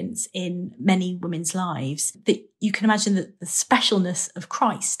experience in many women's lives that you can imagine that the specialness of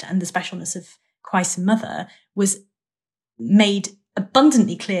Christ and the specialness of Christ's mother was made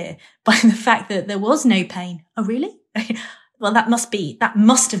abundantly clear by the fact that there was no pain. Oh, really? Well, that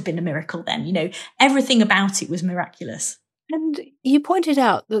must have been a miracle then. Everything about it was miraculous. And you pointed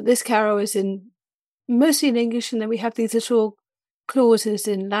out that this carol is in mostly in English, and then we have these little clauses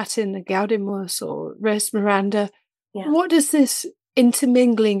in Latin, the Gaudeamus or Res Miranda. Yeah. What does this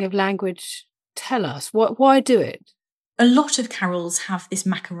intermingling of language tell us? Why do it? A lot of carols have this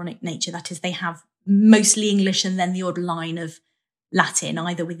macaronic nature. That is, they have mostly English and then the odd line of Latin,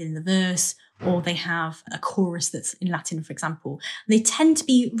 either within the verse or they have a chorus that's in Latin, for example. And they tend to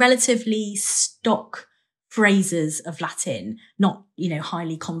be relatively stock phrases of Latin, not,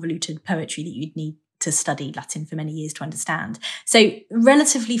 highly convoluted poetry that you'd need to study Latin for many years to understand. So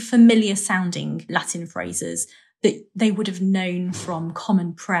relatively familiar sounding Latin phrases that they would have known from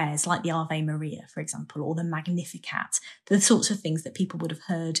common prayers like the Ave Maria, for example, or the Magnificat, the sorts of things that people would have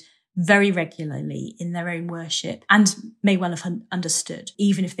heard very regularly in their own worship and may well have understood,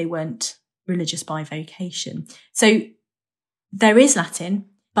 even if they weren't religious by vocation. So there is Latin,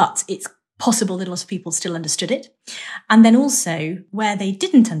 but it's possible that a lot of people still understood it. And then also where they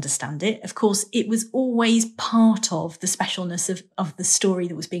didn't understand it, of course, it was always part of the specialness of the story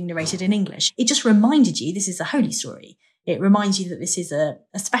that was being narrated in English. It just reminded you this is a holy story. It reminds you that this is a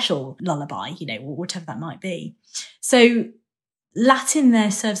special lullaby, or whatever that might be. So Latin there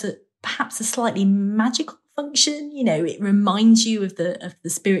serves perhaps a slightly magical function. It reminds you of the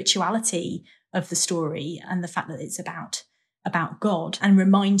spirituality of the story and the fact that it's about God, and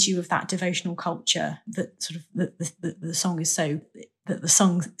reminds you of that devotional culture that sort of the song that the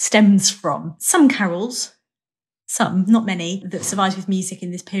song stems from. Some carols, some, not many, that survive with music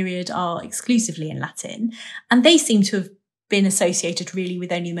in this period are exclusively in Latin, and they seem to have been associated really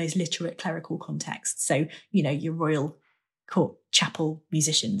with only the most literate clerical contexts. So, your royal court chapel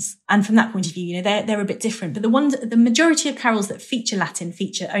musicians. And from that point of view, they're a bit different. But the majority of carols that feature Latin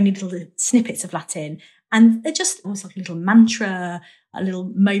feature only little snippets of Latin. And they're just almost like a little mantra, a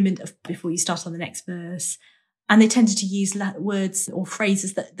little moment before you start on the next verse. And they tended to use words or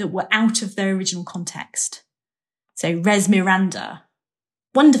phrases that were out of their original context. So res miranda,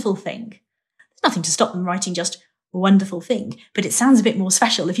 wonderful thing. There's nothing to stop them writing just a wonderful thing, but it sounds a bit more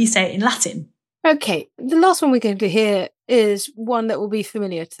special if you say it in Latin. Okay, the last one we're going to hear is one that will be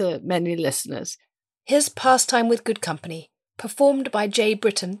familiar to many listeners. Here's Pastime with Good Company, performed by Jay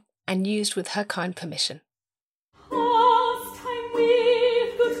Britton and used with her kind permission. Pastime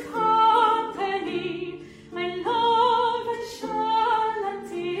with good company, I love and shall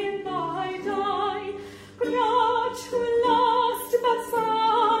until I die. Grudge who lost but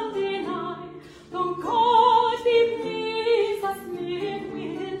Sunday night, though God be pleased us live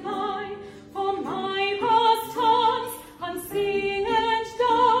will lie. For my pastimes, and sing and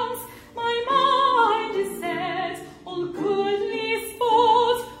dance, my mind is set, all goodly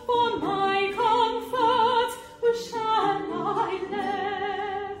sport, for my comfort, who shall I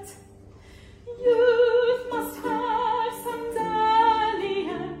let? Youth must have some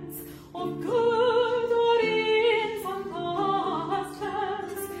dalliance of good or in some past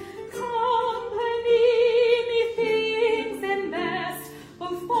lands. Company methinks and best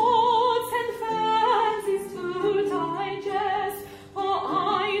of thoughts and fancies to digest. For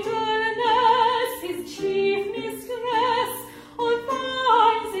idleness is chief mistress, all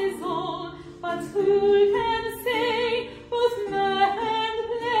finds is all, but who can say both mirth and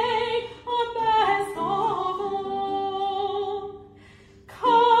play are best of all?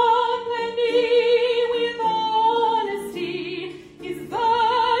 Company with honesty is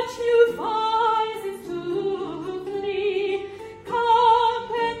virtue, vice is to flee.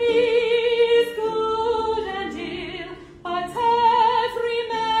 Company is good and ill, but every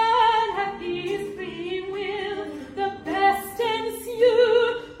man hath his free will. The best ensue,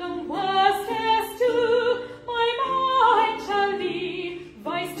 the worst eschew. My mind shall leave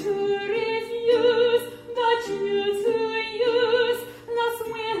vice to refuse, virtue to use, thus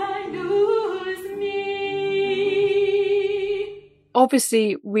will I lose me.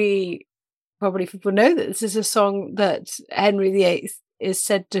 Obviously, people know that this is a song that Henry VIII is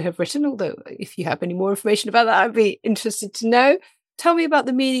said to have written, although if you have any more information about that, I'd be interested to know. Tell me about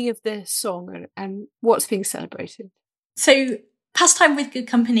the meaning of this song and what's being celebrated. So Pastime with Good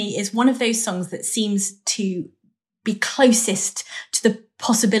Company is one of those songs that seems to be closest to the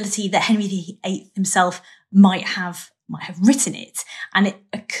possibility that Henry VIII himself might have written it. And it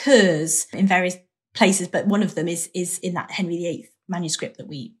occurs in various places, but one of them is in that Henry VIII manuscript that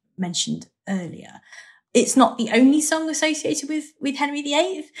we mentioned earlier. It's not the only song associated with Henry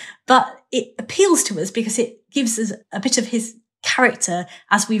VIII, but it appeals to us because it gives us a bit of his character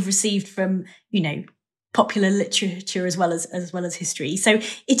as we've received from, popular literature as well as history. So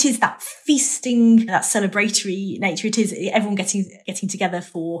it is that feasting, that celebratory nature. It is everyone getting together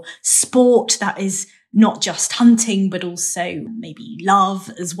for sport that is not just hunting, but also maybe love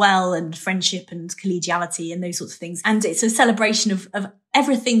as well, and friendship and collegiality and those sorts of things. And it's a celebration of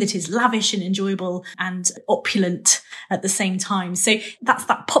everything that is lavish and enjoyable and opulent at the same time. So that's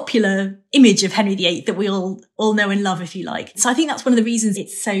that popular image of Henry VIII that we all know and love, if you like. So I think that's one of the reasons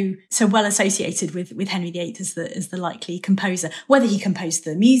it's so well associated with Henry VIII as the likely composer. Whether he composed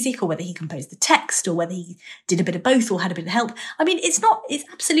the music or whether he composed the text or whether he did a bit of both or had a bit of help. I mean, it's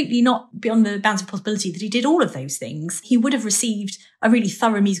absolutely not beyond the bounds of possibility that he did all of those things. He would have received a really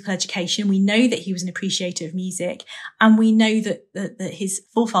thorough musical education. We know that he was an appreciator of music, and we know that his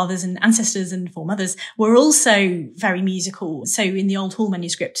forefathers and ancestors and foremothers were also very musical. So in the Old Hall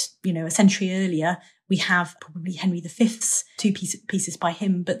manuscript, a century earlier, we have probably Henry V's two pieces by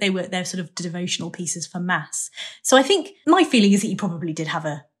him, but they're sort of devotional pieces for mass. So I think my feeling is that he probably did have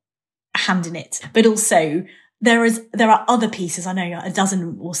a hand in it, but also there are other pieces, I know a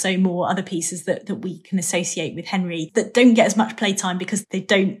dozen or so more other pieces that we can associate with Henry that don't get as much playtime because they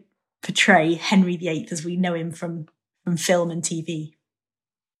don't portray Henry VIII as we know him from film and TV.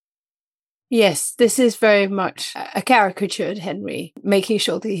 Yes, this is very much a caricatured Henry, making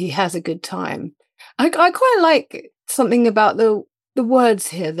sure that he has a good time. I quite like something about the words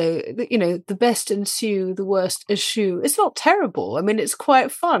here, though. The best ensue, the worst eschew. It's not terrible. I mean, it's quite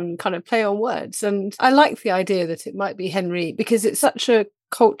fun, kind of play on words. And I like the idea that it might be Henry because it's such a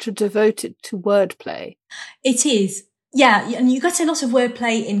culture devoted to wordplay. It is. Yeah, and you get a lot of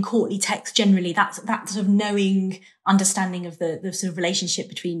wordplay in courtly text generally. That sort of knowing understanding of the sort of relationship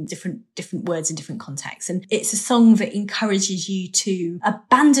between different words in different contexts. And it's a song that encourages you to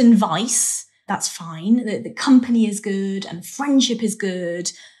abandon vice. That's fine. The company is good and friendship is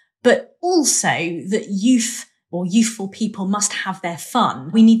good, but also that youth or youthful people must have their fun.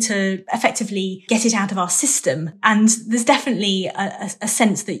 We need to effectively get it out of our system. And there's definitely a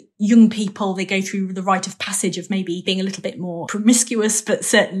sense that young people, they go through the rite of passage of maybe being a little bit more promiscuous, but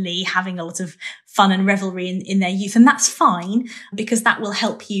certainly having a lot of fun and revelry in their youth. And that's fine, because that will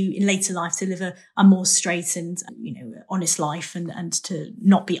help you in later life to live a more straight and, honest life and to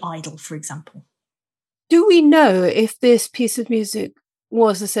not be idle, for example. Do we know if this piece of music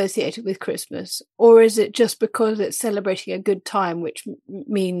was associated with Christmas, or is it just because it's celebrating a good time, which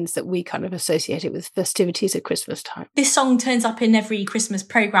means that we kind of associate it with festivities at Christmas time? This song turns up in every Christmas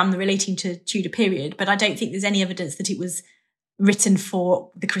programme relating to Tudor period, but I don't think there's any evidence that it was written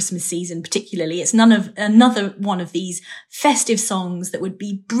for the Christmas season particularly. It's another one of these festive songs that would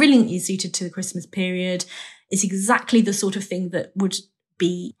be brilliantly suited to the Christmas period. It's exactly the sort of thing that would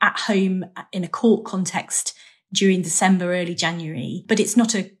be at home in a court context during December, early January, but it's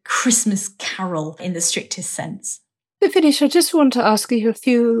not a Christmas carol in the strictest sense. To finish, I just want to ask you a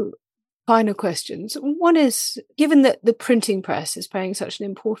few final questions. One is, given that the printing press is playing such an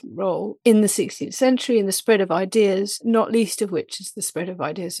important role in the 16th century in the spread of ideas, not least of which is the spread of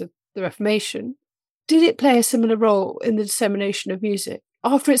ideas of the Reformation, did it play a similar role in the dissemination of music?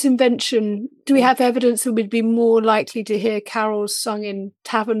 After its invention, do we have evidence that we'd be more likely to hear carols sung in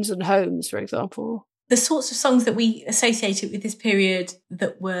taverns and homes, for example? The sorts of songs that we associated with this period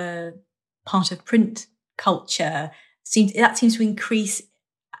that were part of print culture seems to increase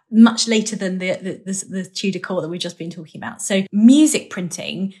much later than the Tudor court that we've just been talking about. So music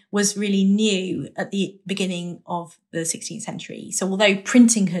printing was really new at the beginning of the 16th century. So although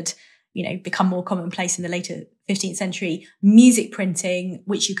printing had become more commonplace in the later 15th century, music printing,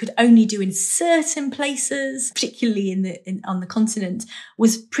 which you could only do in certain places, particularly on the continent,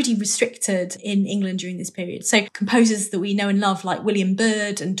 was pretty restricted in England during this period. So composers that we know and love, like William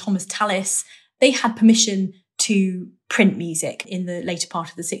Byrd and Thomas Tallis, they had permission to print music in the later part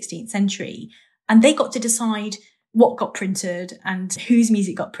of the 16th century. And they got to decide what got printed and whose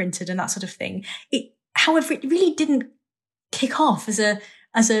music got printed and that sort of thing. However, it really didn't kick off as a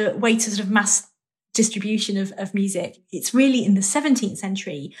way to sort of mass distribution of music. It's really in the 17th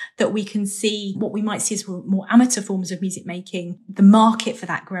century that we can see what we might see as more amateur forms of music making, the market for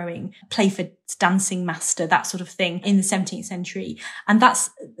that growing, play for dancing master, that sort of thing in the 17th century. And that's,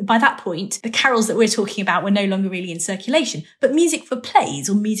 by that point, the carols that we're talking about were no longer really in circulation, but music for plays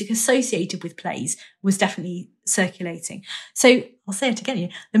or music associated with plays was definitely circulating. So I'll say it again,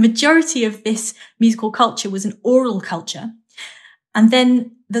 the majority of this musical culture was an oral culture. And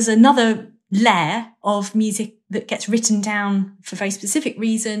then there's another layer of music that gets written down for very specific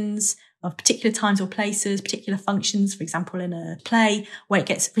reasons of particular times or places, particular functions, for example, in a play where it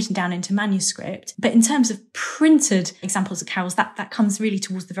gets written down into manuscript. But in terms of printed examples of carols, that comes really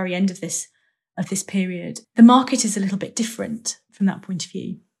towards the very end of this period. The market is a little bit different from that point of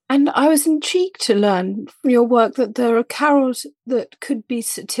view. And I was intrigued to learn from your work that there are carols that could be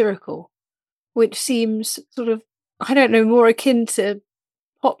satirical. which seems sort of, I don't know, more akin to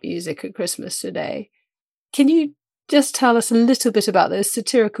pop music at Christmas today. Can you just tell us a little bit about those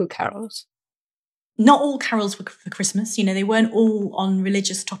satirical carols? Not all carols were for Christmas. They weren't all on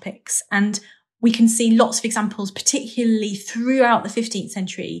religious topics. And we can see lots of examples, particularly throughout the 15th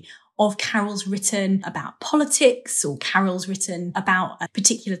century, of carols written about politics or carols written about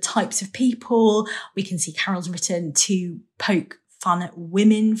particular types of people. We can see carols written to poke fun at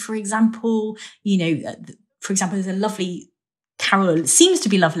women, for example. For example, there's a lovely carol, it seems to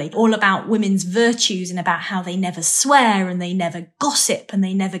be lovely, all about women's virtues and about how they never swear and they never gossip and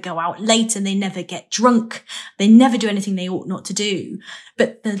they never go out late and they never get drunk. They never do anything they ought not to do.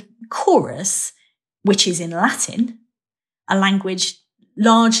 But the chorus, which is in Latin, a language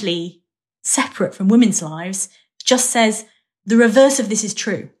largely separate from women's lives, just says the reverse of this is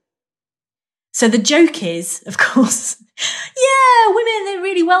true. So the joke is, of course, yeah, women, they're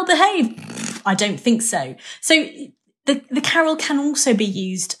really well behaved. I don't think so. So the carol can also be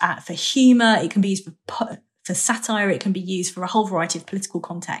used for humour. It can be used for satire. It can be used for a whole variety of political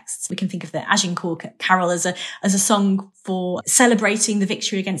contexts. We can think of the Agincourt carol as a song for celebrating the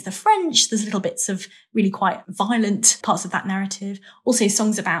victory against the French. There's little bits of really quite violent parts of that narrative. Also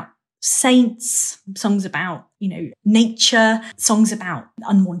songs about saints, songs about, nature, songs about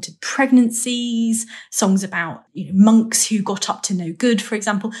unwanted pregnancies, songs about, monks who got up to no good, for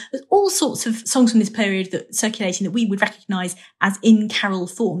example. There's all sorts of songs from this period that circulating that we would recognise as in carol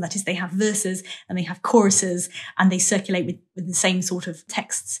form. That is, they have verses and they have choruses and they circulate with the same sort of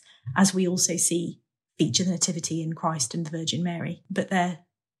texts as we also see feature the Nativity in Christ and the Virgin Mary. But their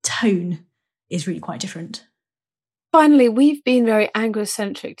tone is really quite different. Finally, we've been very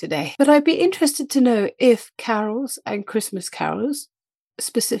Anglo-centric today, but I'd be interested to know if carols and Christmas carols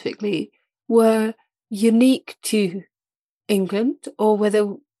specifically were unique to England or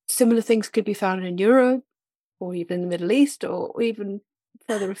whether similar things could be found in Europe or even in the Middle East or even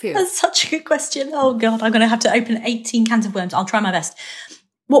further afield. That's such a good question. Oh, God, I'm going to have to open 18 cans of worms. I'll try my best.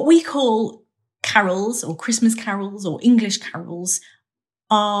 What we call carols or Christmas carols or English carols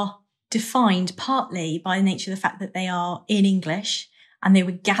are defined partly by the nature of the fact that they are in English and they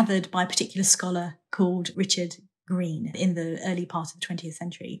were gathered by a particular scholar called Richard Green in the early part of the 20th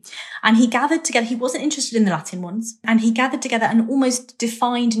century. And he gathered together, he wasn't interested in the Latin ones, and he gathered together and almost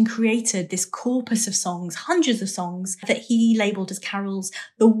defined and created this corpus of songs, hundreds of songs that he labelled as carols.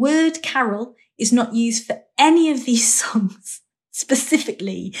 The word carol is not used for any of these songs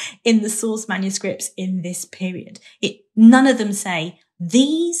specifically in the source manuscripts in this period. None of them say,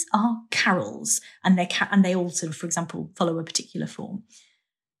 these are carols, and they all sort of, for example, follow a particular form.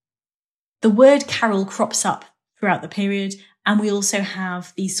 The word carol crops up throughout the period, and we also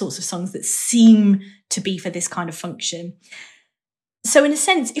have these sorts of songs that seem to be for this kind of function. So in a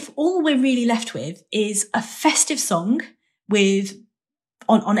sense, if all we're really left with is a festive song with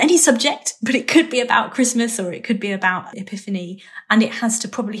on any subject, but it could be about Christmas or it could be about Epiphany, and it has to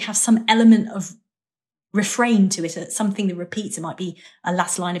probably have some element of refrain to it, something that repeats. It might be a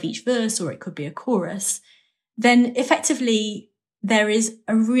last line of each verse, or it could be a chorus. Then effectively there is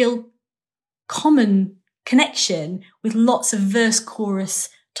a real common connection with lots of verse chorus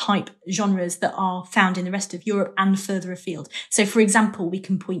type genres that are found in the rest of Europe and further afield. So for example, we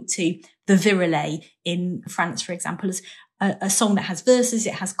can point to the Virelai in France, for example, as a song that has verses,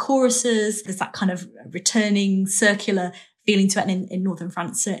 it has choruses, there's that kind of returning circular feeling to it. And in northern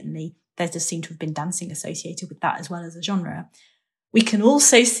France, certainly, there does seem to have been dancing associated with that as well as a genre. We can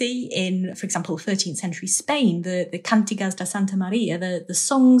also see in, for example, 13th century Spain, the Cantigas de Santa Maria, the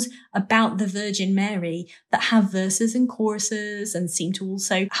songs about the Virgin Mary that have verses and choruses and seem to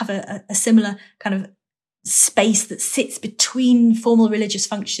also have a similar kind of space that sits between formal religious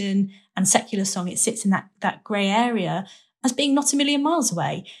function and secular song. It sits in that grey area as being not a million miles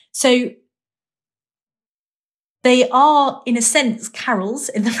away. So they are, in a sense, carols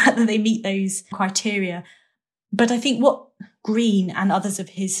in the fact that they meet those criteria. But I think what Green and others of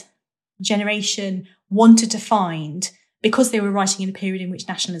his generation wanted to find, because they were writing in a period in which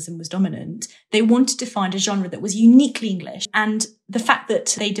nationalism was dominant, they wanted to find a genre that was uniquely English. And the fact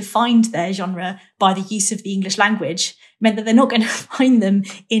that they defined their genre by the use of the English language meant that they're not going to find them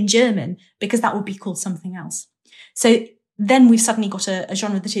in German, because that would be called something else. So then we've suddenly got a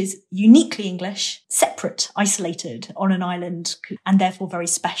genre that is uniquely English, separate, isolated on an island, and therefore very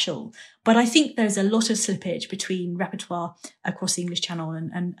special. But I think there's a lot of slippage between repertoire across the English Channel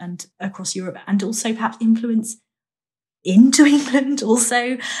and across Europe, and also perhaps influence into England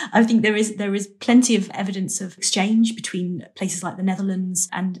also. I think there is plenty of evidence of exchange between places like the Netherlands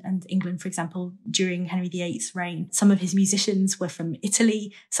and England, for example, during Henry VIII's reign. Some of his musicians were from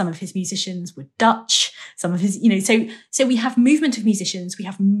Italy, some of his musicians were Dutch, some of his, so we have movement of musicians, we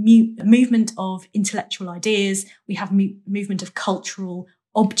have movement of intellectual ideas, we have movement of cultural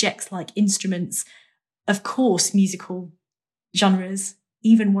objects like instruments, of course, musical genres,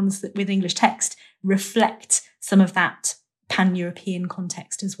 even ones that with English text reflect some of that pan-European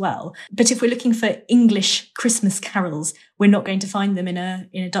context as well. But if we're looking for English Christmas carols, we're not going to find them in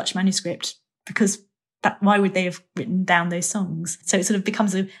a Dutch manuscript, because why would they have written down those songs? So it sort of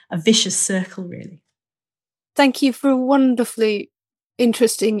becomes a vicious circle, really. Thank you for a wonderfully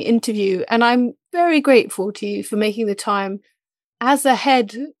interesting interview, and I'm very grateful to you for making the time as the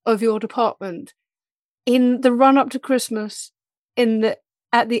head of your department in the run-up to Christmas,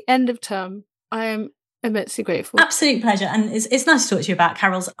 at the end of term. I am immensely grateful. Absolute pleasure. And it's nice to talk to you about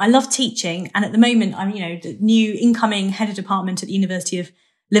carols. I love teaching. And at the moment, I'm, the new incoming head of department at the University of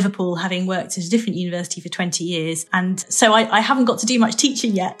Liverpool, having worked at a different university for 20 years. And so I haven't got to do much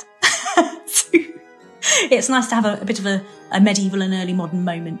teaching yet. So it's nice to have a bit of a medieval and early modern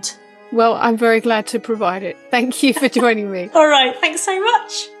moment. Well, I'm very glad to provide it. Thank you for joining me. All right. Thanks so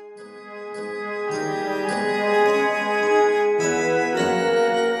much.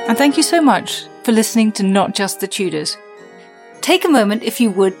 And thank you so much for listening to Not Just the Tudors. Take a moment, if you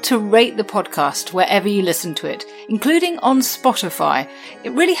would, to rate the podcast wherever you listen to it, including on Spotify.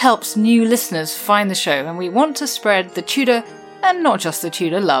 It really helps new listeners find the show, and we want to spread the Tudor and not just the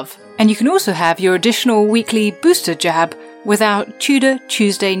Tudor love. And you can also have your additional weekly booster jab with our Tudor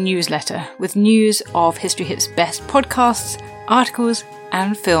Tuesday newsletter, with news of History Hit's best podcasts, articles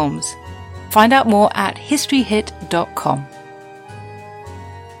and films. Find out more at historyhit.com.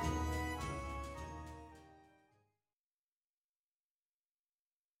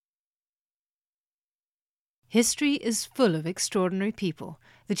 History is full of extraordinary people,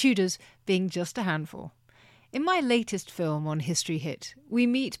 the Tudors being just a handful. In my latest film on History Hit, we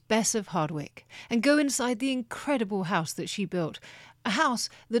meet Bess of Hardwick and go inside the incredible house that she built, a house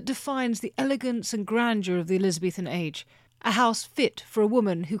that defines the elegance and grandeur of the Elizabethan age, a house fit for a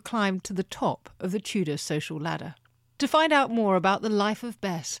woman who climbed to the top of the Tudor social ladder. To find out more about the life of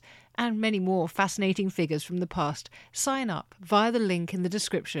Bess and many more fascinating figures from the past, sign up via the link in the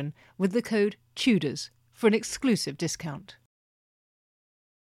description with the code TUDORS for an exclusive discount.